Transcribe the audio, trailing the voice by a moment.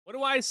What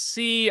do I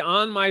see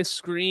on my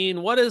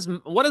screen? What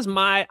does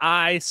my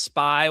eye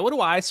spy? What do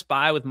I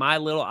spy with my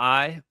little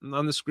eye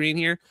on the screen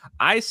here?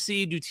 I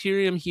see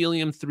deuterium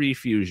helium-3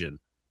 fusion.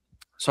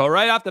 So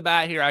right off the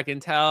bat here, I can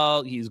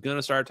tell he's going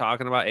to start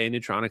talking about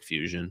aneutronic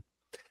fusion.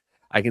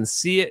 I can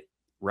see it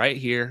right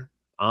here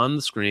on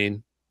the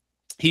screen.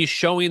 He's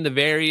showing the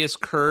various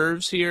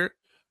curves here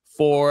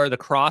for the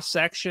cross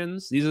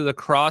sections. These are the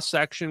cross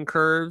section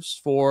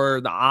curves for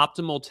the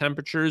optimal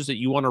temperatures that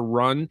you want to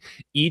run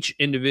each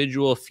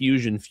individual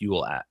fusion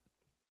fuel at.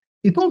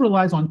 It all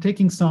relies on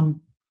taking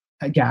some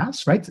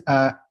gas, right,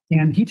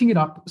 and heating it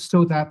up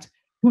so that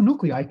two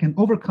nuclei can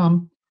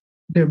overcome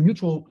their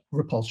mutual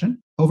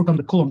repulsion, overcome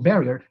the Coulomb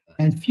barrier,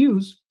 and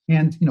fuse.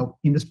 And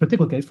in this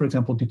particular case, for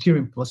example,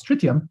 deuterium plus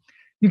tritium,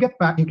 you get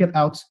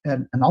out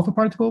an alpha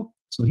particle,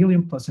 so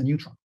helium plus a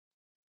neutron.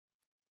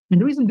 And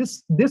the reason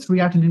this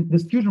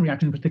fusion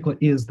reaction in particular,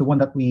 is the one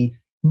that we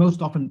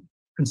most often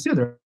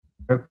consider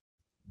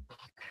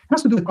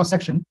has to do with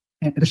cross-section,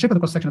 and the shape of the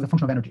cross-section is a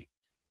function of energy.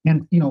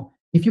 And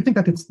if you think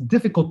that it's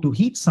difficult to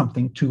heat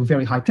something to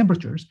very high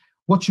temperatures,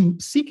 what you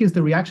seek is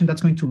the reaction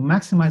that's going to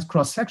maximize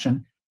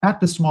cross-section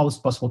at the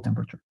smallest possible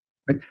temperature.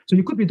 Right? So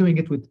you could be doing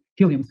it with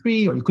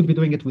helium-3, or you could be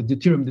doing it with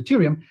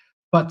deuterium,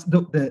 but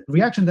the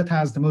reaction that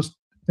has the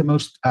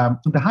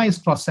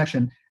highest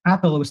cross-section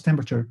at the lowest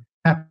temperature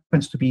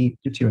happens to be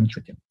deuterium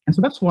tritium. And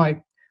so that's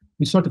why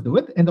we sort of do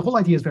it. And the whole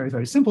idea is very,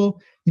 very simple.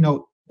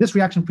 This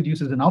reaction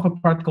produces an alpha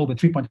particle with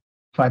 3.5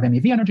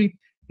 MeV energy.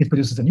 It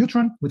produces a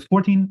neutron with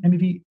 14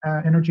 MeV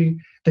energy.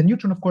 The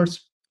neutron, of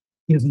course,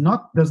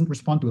 doesn't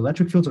respond to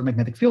electric fields or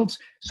magnetic fields.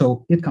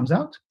 So it comes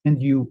out,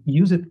 and you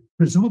use it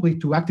presumably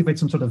to activate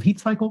some sort of heat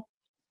cycle.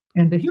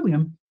 And the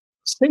helium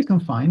stays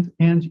confined,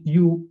 and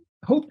you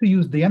hope to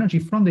use the energy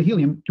from the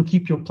helium to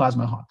keep your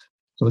plasma hot.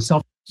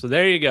 So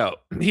there you go.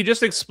 He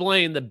just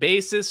explained the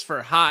basis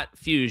for hot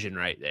fusion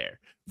right there.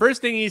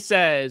 First thing he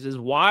says is,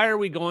 why are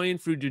we going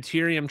through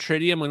deuterium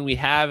tritium when we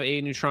have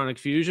aneutronic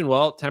fusion?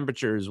 Well,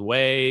 temperature is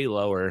way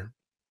lower.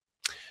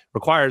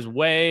 Requires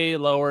way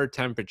lower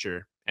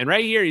temperature. And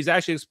right here, he's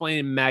actually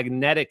explaining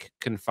magnetic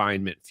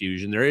confinement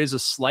fusion. There is a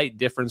slight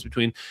difference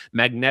between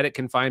magnetic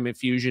confinement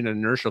fusion and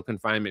inertial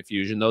confinement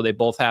fusion, though they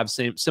both have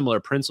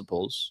similar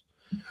principles.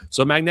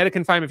 So magnetic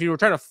confinement fusion, we're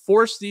trying to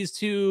force these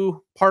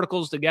two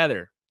particles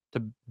together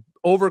to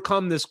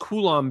overcome this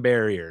Coulomb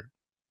barrier.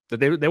 That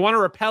they want to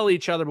repel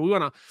each other, but we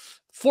want to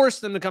force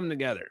them to come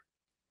together.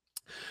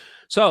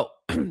 So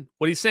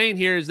what he's saying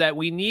here is that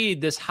we need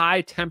this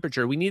high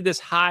temperature. We need this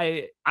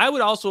high, I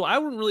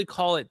wouldn't really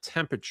call it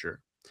temperature.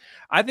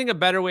 I think a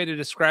better way to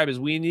describe is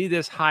we need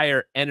this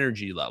higher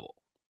energy level.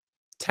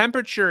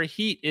 Temperature,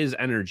 heat is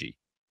energy.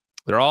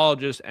 They're all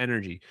just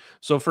energy.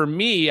 So for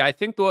me, I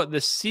think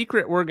the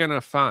secret we're going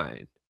to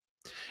find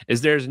is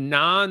there's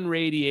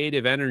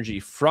non-radiative energy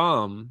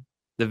from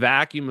the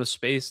vacuum of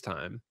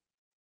space-time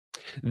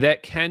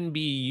that can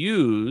be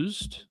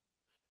used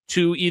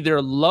to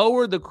either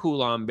lower the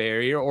Coulomb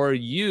barrier or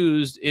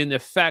used in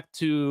effect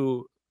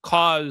to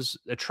cause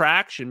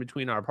attraction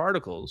between our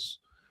particles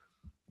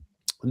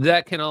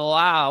that can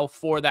allow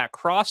for that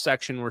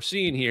cross-section we're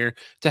seeing here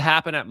to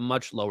happen at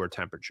much lower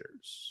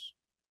temperatures.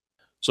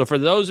 So for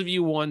those of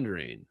you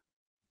wondering,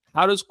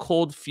 how does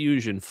cold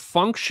fusion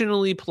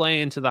functionally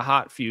play into the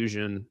hot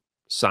fusion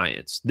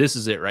science? This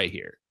is it right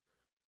here.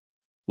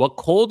 What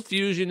cold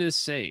fusion is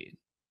saying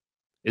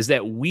is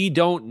that we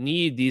don't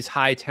need these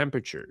high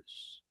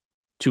temperatures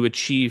to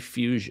achieve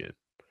fusion.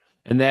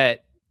 And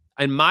that,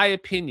 in my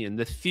opinion,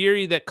 the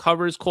theory that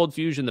covers cold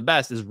fusion the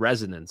best is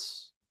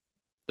resonance,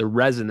 the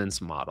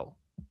resonance model.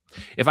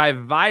 If I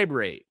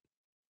vibrate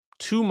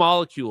two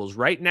molecules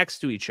right next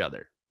to each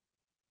other,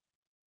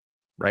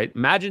 right?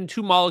 Imagine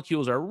two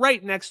molecules are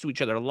right next to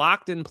each other,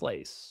 locked in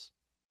place,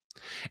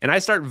 and I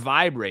start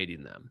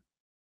vibrating them.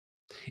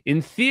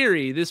 In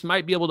theory, this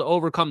might be able to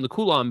overcome the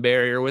Coulomb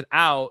barrier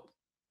without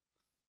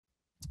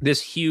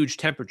this huge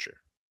temperature.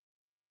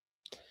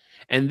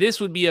 And this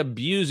would be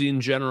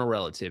abusing general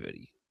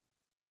relativity.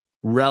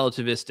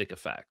 Relativistic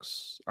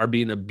effects are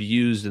being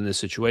abused in this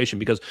situation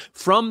because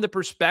from the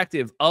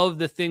perspective of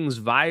the things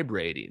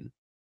vibrating,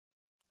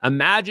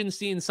 imagine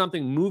seeing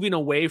something moving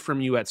away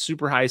from you at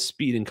super high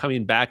speed and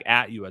coming back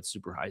at you at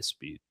super high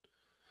speed.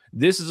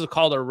 This is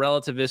called a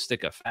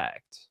relativistic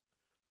effect.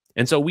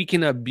 And so we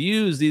can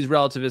abuse these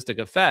relativistic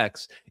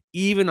effects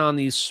even on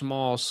these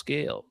small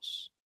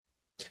scales.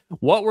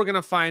 What we're going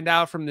to find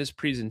out from this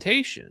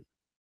presentation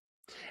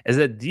is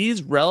that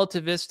these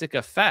relativistic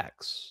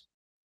effects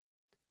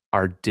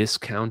are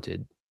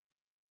discounted.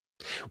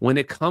 When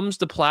it comes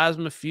to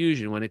plasma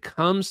fusion, when it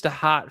comes to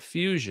hot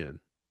fusion,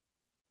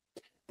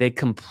 they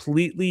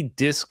completely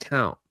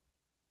discount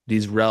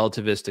these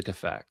relativistic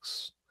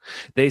effects.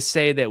 They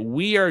say that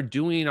we are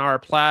doing our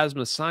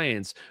plasma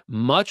science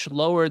much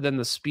lower than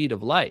the speed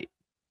of light.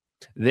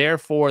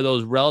 Therefore,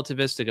 those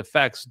relativistic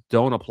effects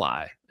don't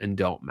apply and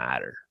don't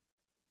matter.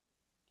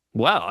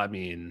 Well, I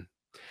mean,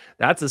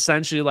 that's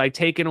essentially like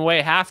taking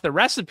away half the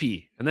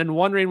recipe and then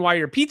wondering why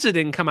your pizza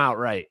didn't come out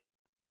right.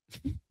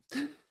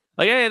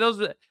 Like, hey,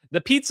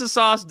 The pizza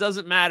sauce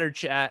doesn't matter,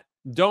 chat.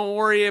 Don't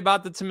worry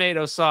about the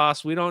tomato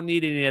sauce. We don't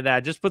need any of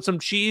that. Just put some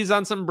cheese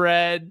on some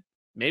bread.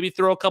 Maybe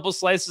throw a couple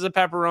slices of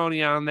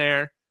pepperoni on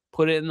there.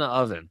 Put it in the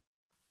oven.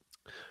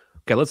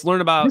 Okay, let's learn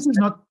about... This is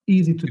not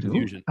easy to do.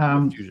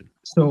 Fusion.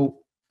 So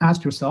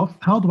ask yourself,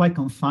 how do I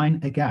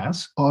confine a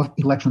gas of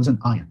electrons and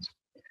ions?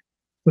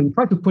 So you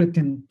try to put it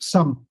in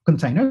some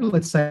container.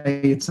 Let's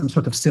say it's some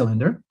sort of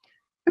cylinder.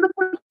 And of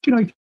course,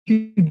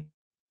 if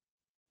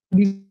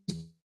you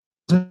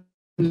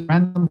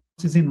random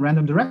is in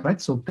random direction,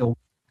 right? So they'll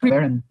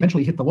there and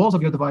eventually hit the walls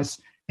of your device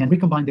and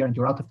recombine there, and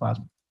you're out of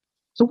plasma.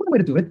 So one way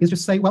to do it is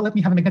just say, well, let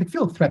me have a magnetic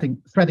field threading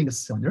a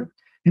cylinder.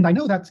 And I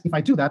know that if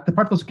I do that, the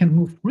particles can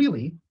move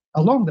freely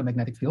along the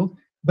magnetic field,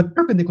 but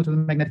perpendicular to the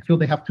magnetic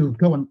field, they have to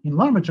go in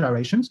larger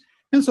gyrations.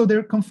 And so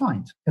they're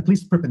confined, at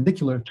least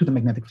perpendicular to the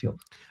magnetic field.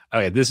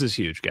 Okay, this is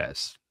huge,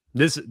 guys.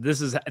 This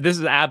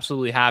is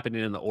absolutely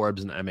happening in the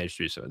orbs and the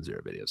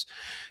MH370 videos.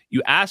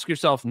 You ask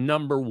yourself,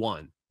 number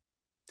one,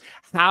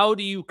 how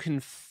do you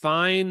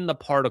confine the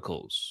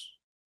particles?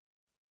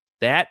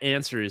 That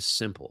answer is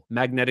simple.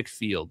 Magnetic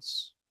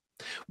fields.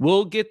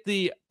 We'll get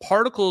the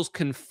particles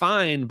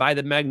confined by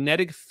the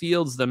magnetic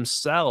fields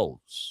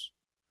themselves,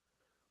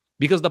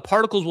 because the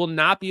particles will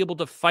not be able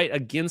to fight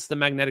against the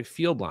magnetic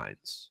field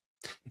lines.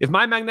 If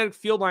my magnetic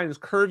field line is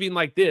curving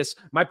like this,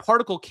 my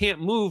particle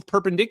can't move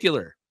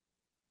perpendicular.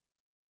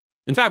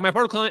 In fact, my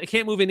particle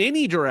can't move in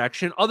any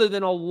direction other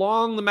than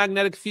along the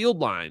magnetic field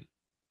line.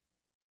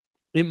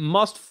 It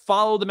must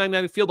follow the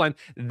magnetic field line.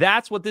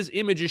 That's what this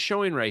image is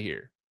showing right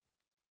here.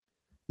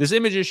 This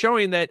image is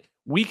showing that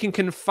we can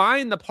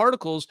confine the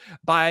particles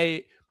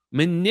by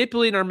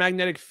manipulating our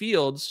magnetic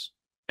fields,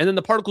 and then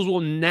the particles will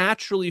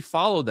naturally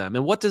follow them.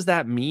 And what does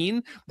that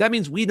mean? That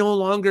means we no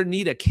longer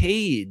need a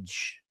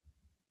cage.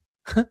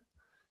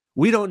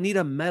 We don't need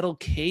a metal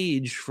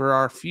cage for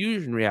our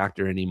fusion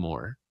reactor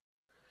anymore.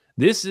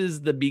 This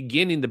is the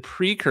beginning, the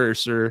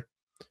precursor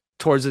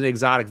towards an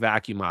exotic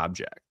vacuum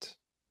object.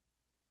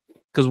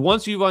 Because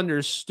once you've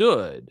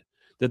understood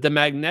that the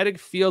magnetic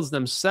fields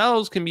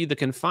themselves can be the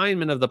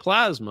confinement of the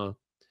plasma,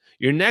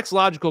 your next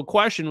logical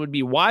question would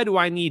be, why do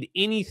I need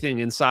anything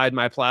inside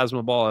my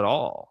plasma ball at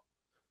all?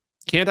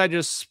 Can't I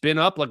just spin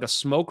up like a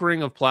smoke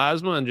ring of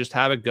plasma and just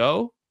have it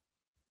go?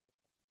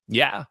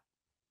 Yeah,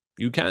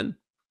 you can.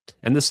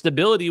 And the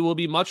stability will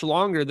be much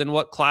longer than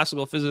what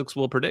classical physics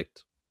will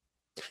predict.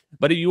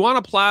 But if you want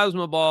a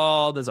plasma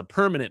ball that's a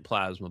permanent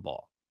plasma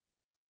ball,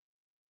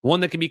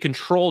 one that can be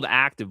controlled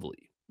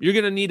actively, you're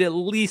going to need at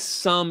least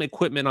some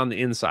equipment on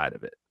the inside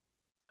of it.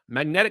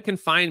 Magnetic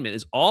confinement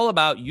is all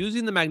about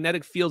using the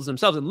magnetic fields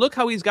themselves. And look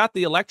how he's got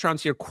the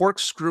electrons here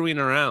corkscrewing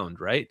around,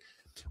 right?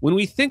 When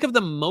we think of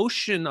the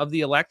motion of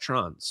the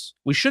electrons,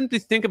 we shouldn't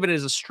think of it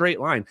as a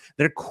straight line.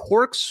 They're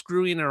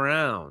corkscrewing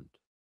around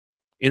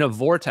in a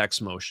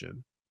vortex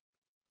motion.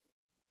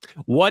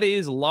 What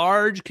is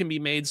large can be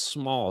made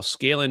small.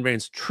 Scale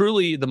invariance.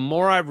 Truly, the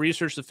more I've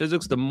researched the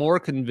physics, the more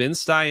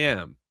convinced I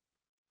am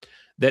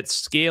that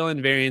scale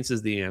invariance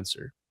is the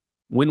answer.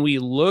 When we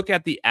look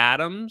at the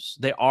atoms,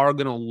 they are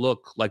going to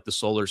look like the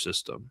solar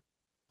system.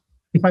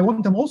 If I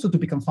want them also to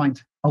be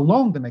confined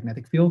along the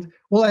magnetic field,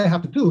 all I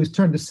have to do is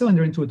turn the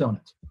cylinder into a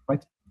donut,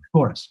 right?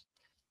 Torus.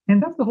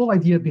 And that's the whole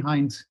idea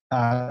behind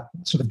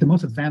sort of the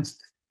most advanced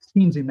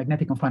schemes in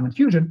magnetic confinement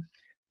fusion.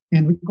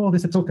 And we call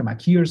this a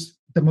tokamak. Here's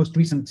the most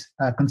recent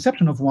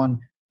conception of one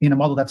in a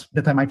model that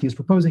MIT is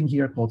proposing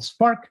here called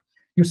Spark.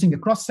 You're seeing a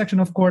cross-section,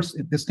 of course.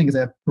 This thing is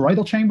a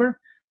toroidal chamber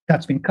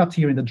that's been cut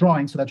here in the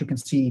drawing so that you can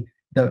see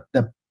the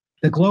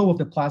glow of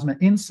the plasma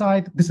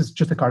inside. This is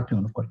just a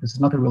cartoon, of course. This is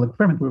not a real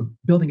experiment. We're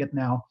building it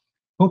now,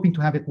 hoping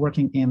to have it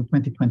working in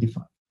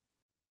 2025.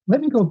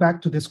 Let me go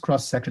back to this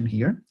cross-section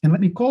here, and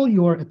let me call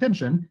your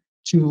attention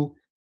to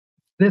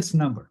this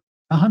number,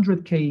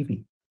 100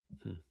 keV.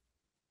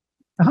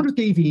 100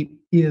 keV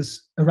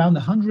is around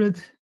 100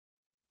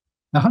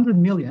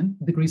 million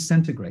degrees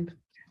centigrade.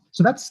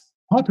 So that's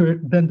hotter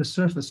than the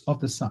surface of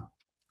the sun.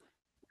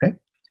 Okay?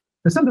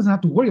 The sun doesn't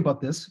have to worry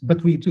about this,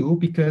 but we do,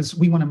 because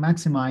we want to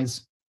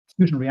maximize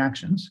fusion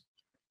reactions.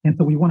 And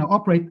so we want to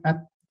operate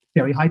at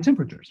very high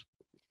temperatures.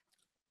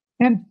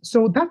 And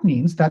so that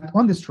means that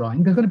on this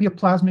drawing, there's going to be a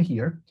plasma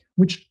here,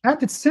 which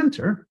at its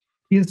center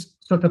is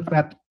sort of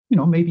at,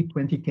 maybe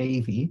 20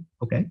 keV,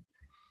 okay?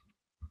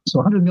 So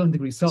 100 million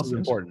degrees Celsius. This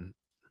is important.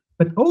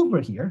 But over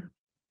here,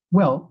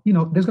 well,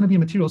 there's going to be a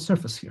material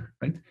surface here,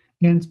 right?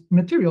 And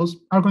materials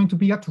are going to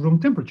be at room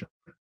temperature.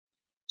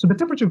 So the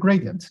temperature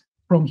gradient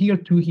from here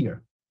to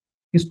here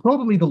is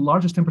probably the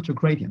largest temperature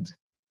gradient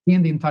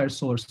in the entire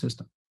solar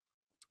system.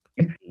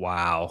 Okay?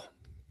 Wow.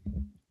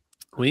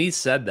 When he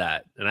said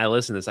that, and I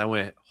listened to this, I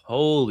went,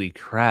 holy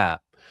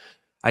crap.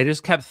 I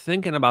just kept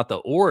thinking about the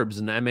orbs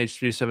in the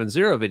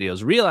MH370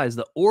 videos. Realize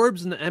the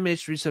orbs in the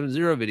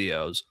MH370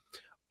 videos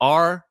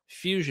are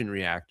fusion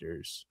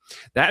reactors.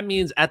 That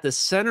means at the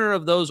center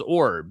of those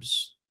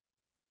orbs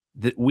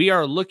that we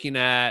are looking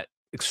at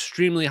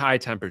extremely high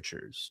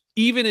temperatures.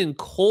 Even in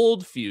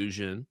cold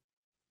fusion,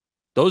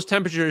 those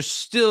temperatures are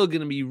still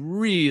going to be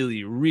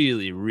really,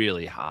 really,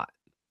 really hot.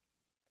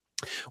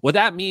 What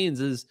that means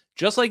is,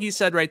 just like he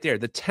said right there,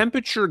 the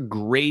temperature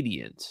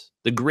gradient.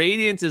 The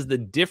gradient is the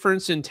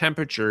difference in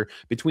temperature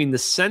between the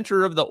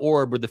center of the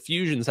orb where the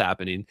fusion's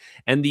happening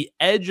and the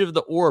edge of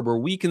the orb where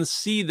we can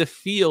see the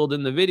field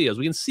in the videos.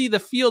 We can see the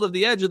field of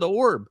the edge of the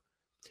orb.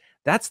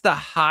 That's the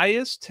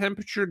highest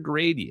temperature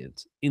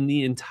gradient in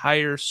the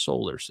entire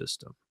solar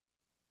system.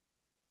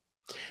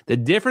 The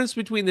difference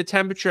between the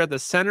temperature at the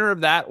center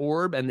of that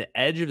orb and the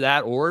edge of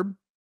that orb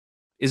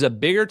is a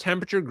bigger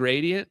temperature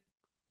gradient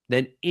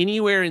than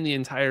anywhere in the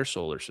entire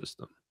solar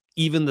system,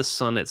 even the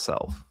sun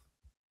itself.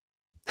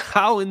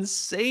 How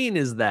insane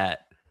is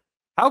that?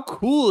 How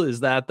cool is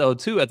that, though,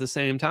 too, at the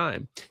same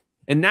time?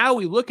 And now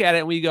we look at it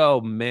and we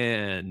go,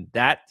 man,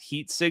 that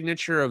heat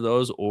signature of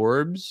those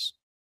orbs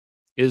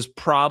is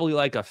probably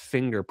like a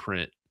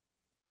fingerprint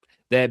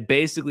that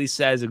basically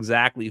says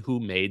exactly who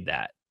made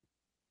that.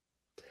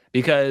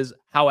 Because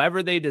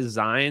however they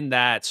designed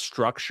that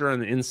structure on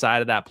the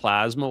inside of that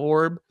plasma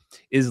orb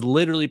is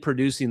literally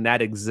producing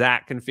that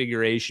exact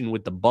configuration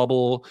with the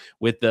bubble,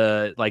 with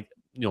the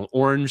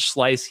orange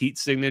slice heat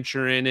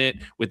signature in it,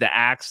 with the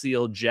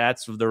axial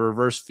jets of the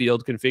reverse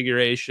field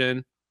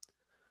configuration.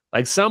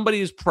 Like,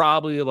 somebody's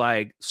probably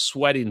like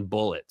sweating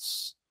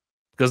bullets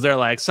because they're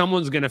like,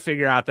 someone's going to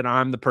figure out that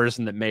I'm the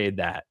person that made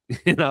that,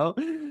 you know?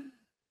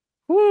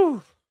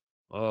 Whew.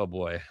 Oh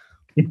boy.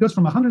 It goes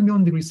from 100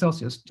 million degrees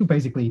Celsius to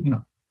basically,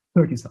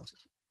 30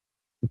 Celsius.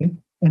 Okay.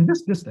 And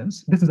this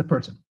distance, this is a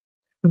person.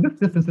 So this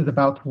distance is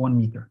about 1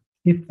 meter,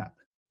 if that.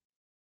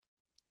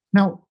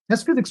 Now,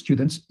 as physics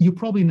students, you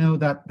probably know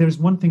that there's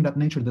one thing that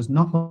nature does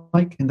not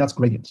like, and that's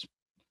gradients.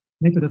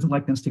 Nature doesn't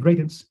like density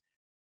gradients,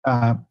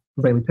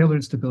 Rayleigh-Taylor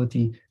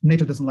instability.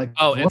 Nature doesn't like.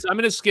 Oh, and so I'm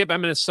going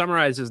to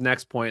summarize his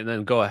next point and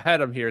then go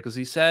ahead of here, because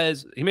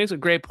he makes a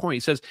great point. He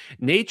says,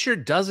 nature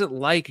doesn't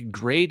like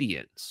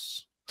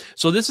gradients.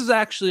 So this is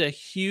actually a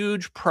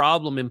huge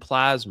problem in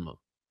plasma,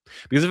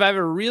 because if I have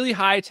a really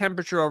high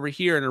temperature over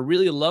here and a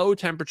really low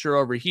temperature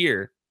over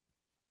here,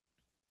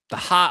 the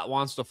hot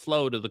wants to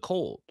flow to the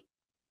cold.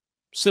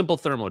 Simple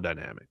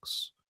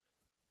thermodynamics.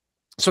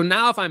 So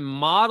now if I'm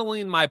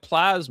modeling my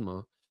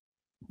plasma,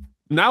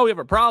 now we have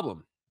a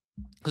problem,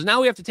 because now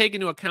we have to take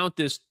into account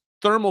this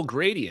thermal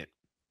gradient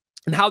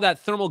and how that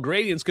thermal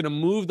gradient is going to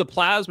move the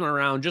plasma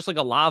around just like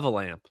a lava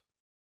lamp.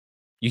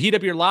 You heat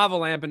up your lava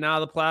lamp and now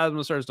the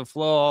plasma starts to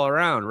flow all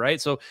around, right?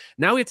 So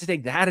now we have to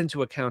take that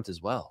into account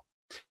as well.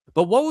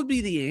 But what would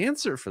be the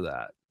answer for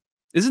that?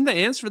 Isn't the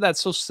answer for that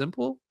so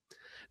simple?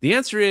 The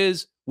answer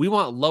is we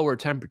want lower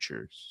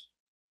temperatures.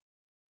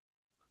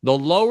 The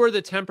lower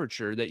the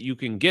temperature that you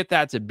can get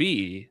that to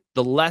be,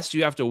 the less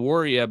you have to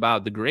worry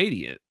about the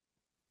gradient.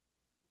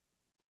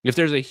 If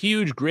there's a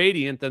huge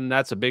gradient, then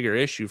that's a bigger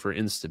issue for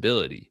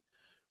instability.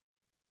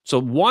 So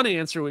one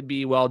answer would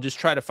be, well, just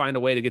try to find a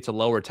way to get to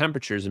lower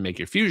temperatures and make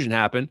your fusion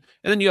happen,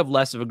 and then you have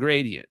less of a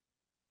gradient.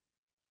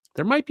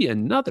 There might be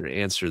another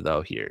answer,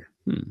 though, here.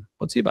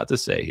 What's he about to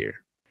say here?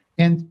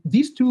 And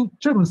these two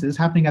turbulences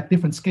happening at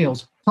different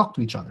scales talk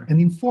to each other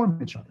and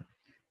inform each other.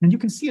 And you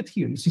can see it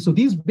here. You see, so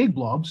these big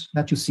blobs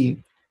that you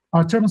see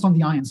are turbulence on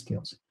the ion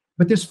scales.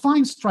 But there's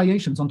fine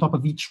striations on top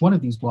of each one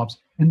of these blobs,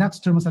 and that's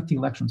turbulence at the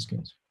electron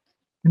scales.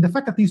 And the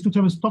fact that these two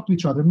turbulences talk to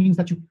each other means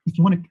that if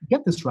you want to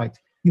get this right,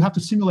 you have to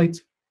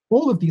simulate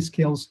all of these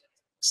scales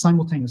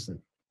simultaneously.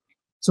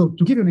 So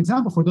to give you an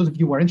example, for those of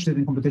you who are interested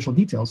in computational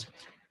details,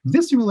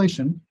 this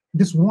simulation,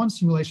 this one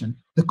simulation,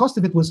 the cost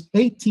of it was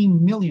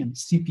 18 million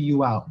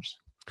CPU hours.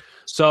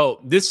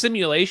 So this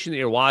simulation that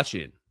you're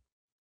watching,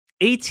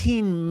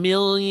 18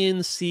 million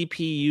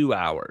CPU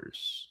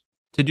hours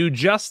to do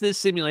just this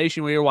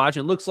simulation where you're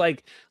watching. Looks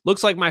like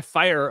my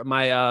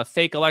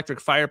fake electric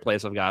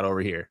fireplace I've got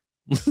over here.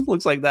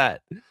 Looks like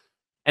that.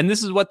 And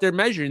this is what they're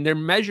measuring. They're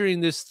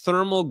measuring this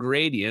thermal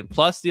gradient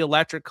plus the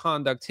electric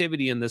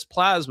conductivity in this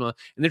plasma,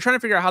 and they're trying to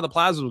figure out how the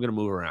plasma is going to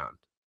move around.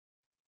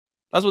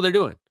 That's what they're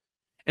doing.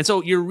 And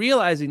so you're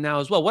realizing now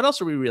as well, what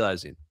else are we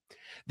realizing?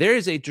 There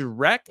is a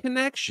direct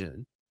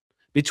connection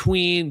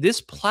between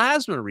this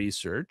plasma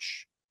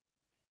research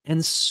and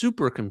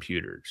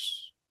supercomputers,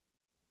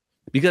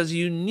 because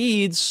you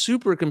need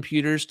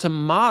supercomputers to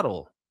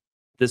model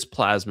this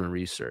plasma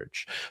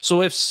research.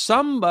 So if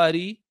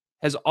somebody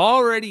has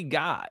already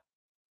got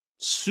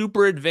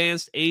super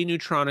advanced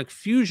aneutronic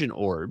fusion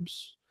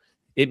orbs,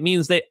 it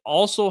means they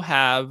also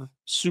have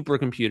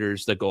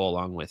supercomputers that go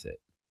along with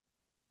it,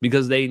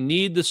 because they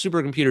need the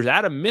supercomputers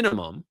at a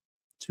minimum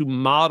to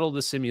model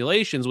the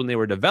simulations when they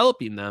were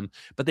developing them,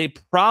 but they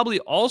probably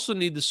also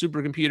need the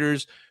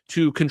supercomputers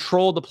to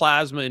control the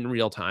plasma in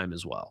real time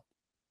as well,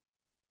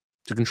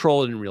 to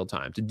control it in real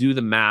time, to do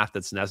the math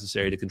that's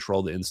necessary to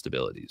control the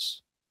instabilities.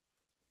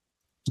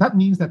 That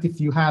means that if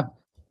you have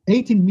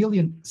 18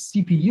 million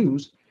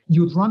CPUs,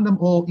 you'd run them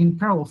all in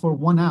parallel for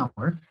 1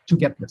 hour to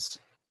get this.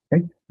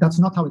 Okay? That's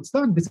not how it's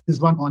done. This is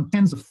run on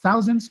tens of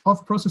thousands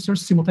of processors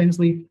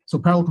simultaneously. So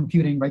parallel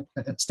computing, right,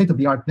 state of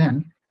the art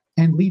then,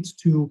 and leads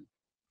to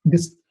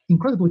this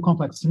incredibly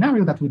complex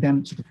scenario that we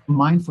then sort of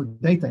mine for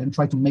data and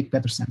try to make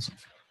better sense of.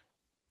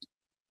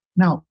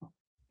 Now,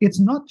 it's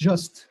not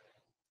just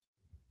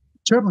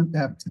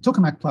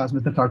tokamak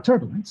plasmas that are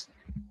turbulent,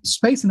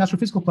 space and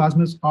astrophysical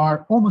plasmas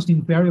are almost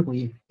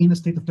invariably in a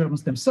state of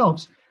turbulence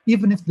themselves,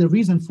 even if the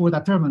reason for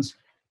that turbulence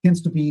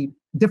tends to be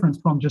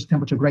different from just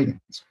temperature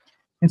gradients.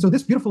 And so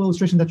this beautiful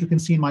illustration that you can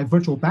see in my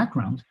virtual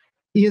background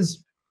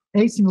is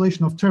a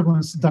simulation of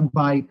turbulence done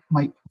by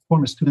my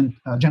former student,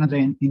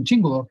 Janade in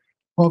Chingulo,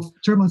 of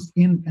turbulence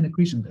in an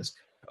accretion disk.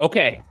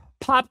 Okay,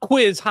 pop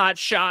quiz hot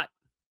shot.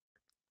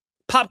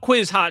 Pop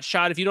quiz hot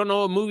shot. If you don't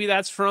know what movie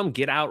that's from,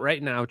 get out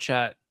right now,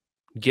 chat.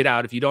 Get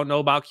out. If you don't know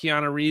about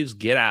Keanu Reeves,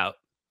 get out.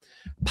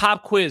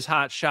 Pop quiz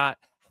hot shot.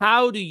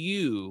 How do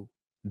you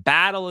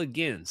battle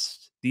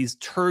against these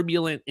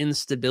turbulent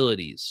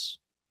instabilities?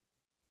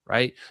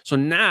 Right? So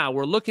now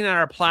we're looking at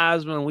our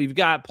plasma and we've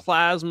got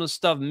plasma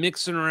stuff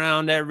mixing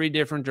around every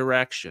different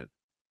direction.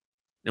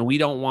 And we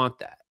don't want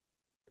that.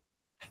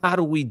 How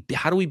do we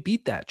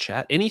beat that,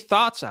 chat? Any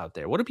thoughts out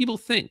there? What do people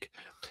think?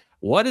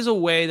 What is a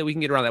way that we can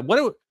get around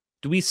that?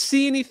 Do we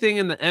see anything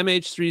in the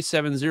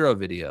MH370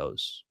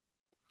 videos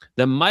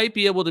that might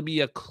be able to be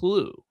a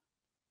clue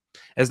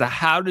as to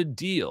how to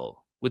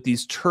deal with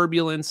these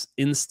turbulence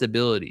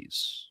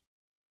instabilities?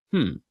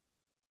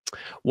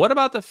 What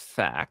about the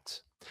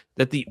fact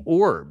that the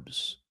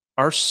orbs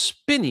are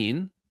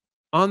spinning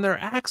on their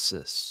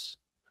axis?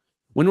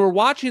 When we're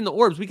watching the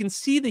orbs, we can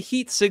see the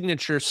heat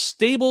signature,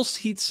 stable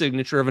heat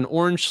signature of an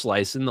orange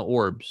slice in the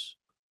orbs.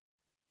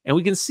 And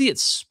we can see it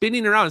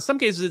spinning around. In some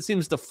cases, it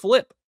seems to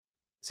flip.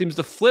 It seems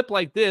to flip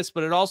like this,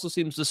 but it also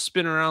seems to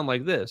spin around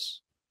like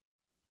this.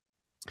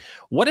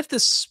 What if the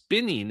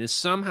spinning is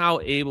somehow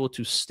able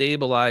to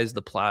stabilize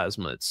the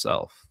plasma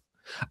itself?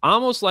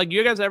 Almost like,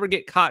 you guys ever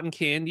get cotton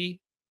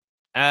candy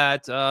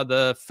at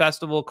the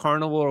festival,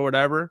 carnival, or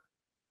whatever?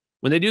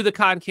 When they do the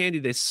cotton candy,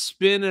 they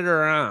spin it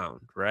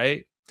around,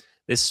 right?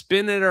 They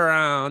spin it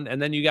around, and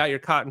then you got your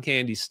cotton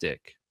candy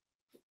stick.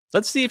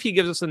 Let's see if he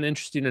gives us an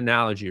interesting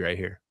analogy right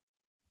here.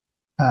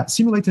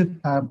 Simulated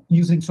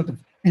using sort of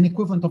an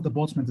equivalent of the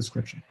Boltzmann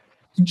description.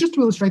 So just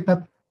to illustrate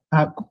that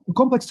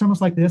complex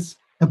turbulence like this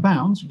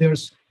abounds.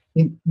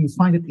 You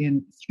find it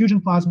in fusion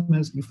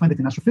plasmas, you find it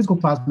in astrophysical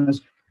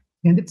plasmas,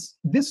 and it's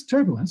this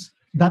turbulence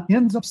that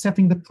ends up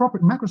setting the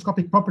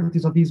macroscopic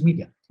properties of these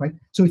media, right?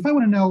 So if I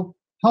want to know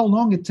how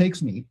long it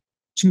takes me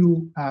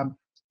to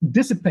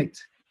dissipate,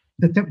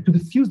 to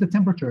diffuse the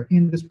temperature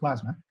in this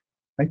plasma,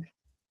 right?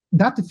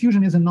 That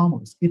diffusion is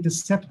anomalous. It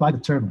is set by the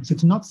turbulence.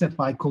 It's not set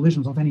by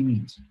collisions of any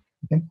means,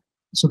 okay?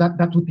 So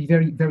that would be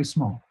very, very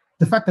small.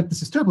 The fact that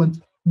this is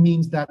turbulent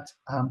means that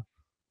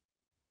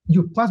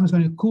your plasma is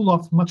going to cool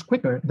off much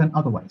quicker than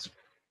otherwise.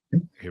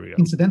 Okay? Here we go.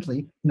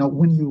 Incidentally,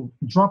 when you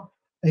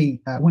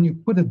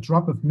put a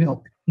drop of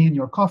milk in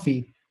your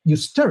coffee, you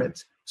stir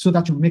it so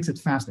that you mix it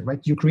faster, right?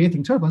 You're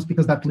creating turbulence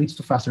because that leads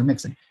to faster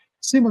mixing.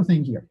 Similar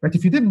thing here, right?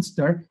 If you didn't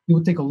stir, it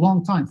would take a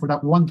long time for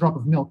that one drop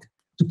of milk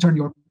to turn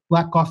your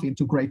black coffee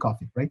into gray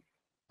coffee, right?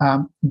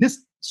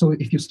 So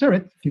if you stir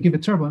it, if you give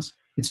it turbulence,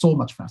 it's so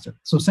much faster.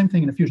 So same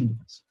thing in a fusion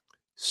device.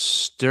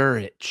 Stir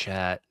it,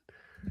 chat.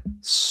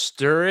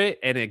 Stir it,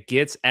 and it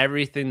gets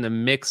everything to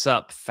mix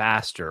up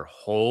faster.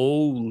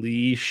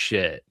 Holy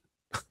shit.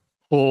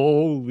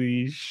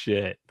 Holy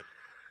shit.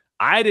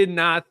 I did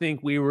not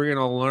think we were going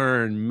to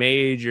learn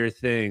major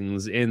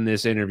things in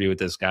this interview with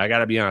this guy. I got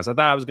to be honest. I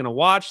thought I was going to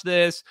watch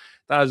this.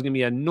 Thought it was going to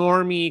be a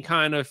normie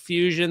kind of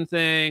fusion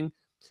thing.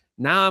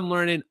 Now I'm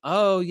learning,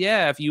 oh,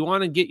 yeah, if you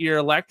want to get your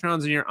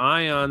electrons and your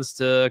ions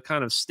to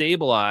kind of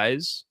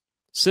stabilize,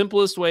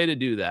 simplest way to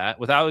do that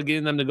without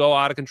getting them to go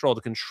out of control,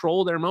 to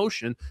control their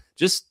motion,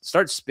 just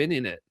start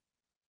spinning it.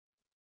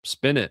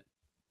 Spin it.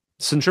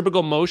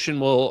 Centripetal motion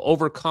will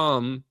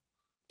overcome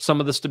some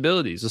of the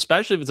stabilities,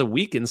 especially if it's a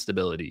weak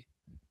instability.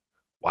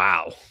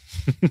 Wow.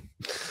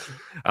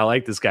 I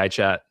like this guy,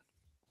 chat.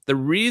 The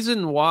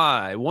reason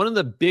why, one of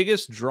the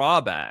biggest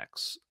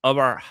drawbacks of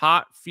our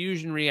hot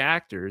fusion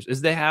reactors is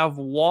they have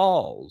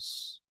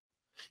walls.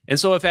 And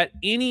so if at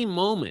any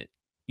moment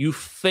you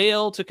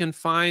fail to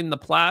confine the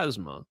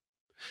plasma,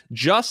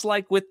 just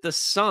like with the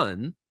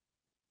sun,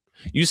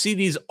 you see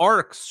these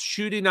arcs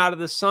shooting out of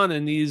the sun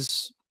and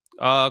these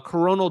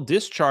coronal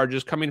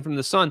discharges coming from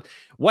the sun.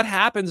 What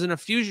happens in a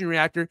fusion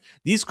reactor?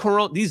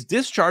 These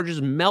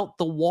discharges melt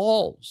the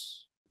walls.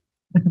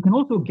 But you can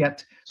also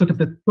get sort of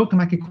the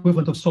tokamak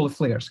equivalent of solar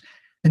flares.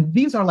 And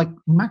these are like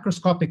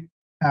macroscopic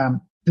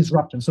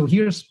disruptions. So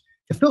here's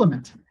a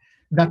filament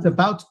that's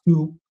about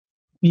to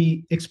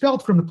be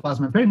expelled from the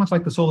plasma, very much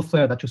like the solar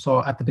flare that you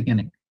saw at the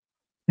beginning.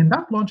 And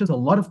that launches a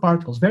lot of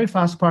particles, very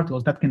fast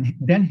particles that can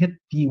then hit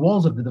the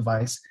walls of the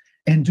device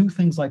and do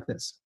things like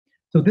this.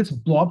 So this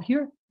blob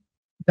here,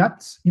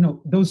 that's,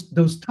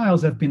 those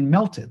tiles have been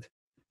melted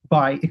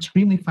by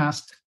extremely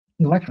fast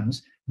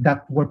electrons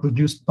that were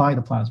produced by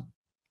the plasma.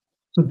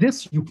 So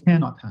this you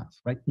cannot have,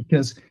 right?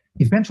 Because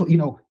eventually,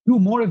 do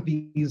more of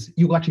these,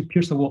 you will actually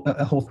pierce a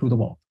hole through the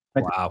wall.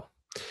 Right?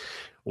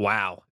 Wow.